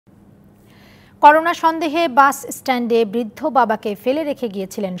Corona সন্দেহে বাস স্ট্যান্ডে বৃদ্ধ বাবাকে ফেলে রেখে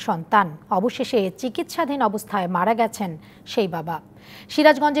গিয়েছিলেন সন্তান। অবশেষে চিকিৎসাধীন অবস্থায় মারা গেছেন সেই বাবা।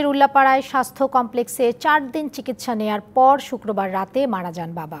 সিরাজগঞ্জের উল্লাপাড়ায় স্বাস্থ্য কমপ্লেক্সে 4 দিন চিকিৎসা নেয়ার পর শুক্রবার রাতে মারা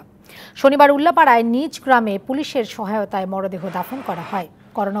যান বাবা। শনিবার উল্লাপাড়ায় নিজ গ্রামে পুলিশের সহায়তায় মরদেহ দাফন করা হয়।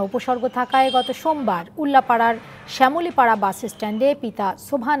 করোনা উপসর্গ থাকায় গত সোমবার উল্লাপাড়ার শ্যামলীপাড়া বাস স্ট্যান্ডে পিতা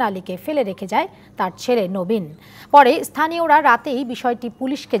সোবহান আলীকে ফেলে রেখে যায় তার ছেলে নবীন। পরে স্থানীয়রা রাতেই বিষয়টি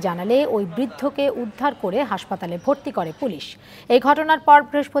পুলিশকে জানালে ওই বৃদ্ধকে উদ্ধার করে হাসপাতালে ভর্তি করে পুলিশ। এই ঘটনার পর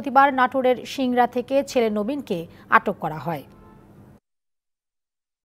বৃহস্পতিবার নাটোরের সিংড়া থেকে ছেলে নবীনকে আটক করা হয়।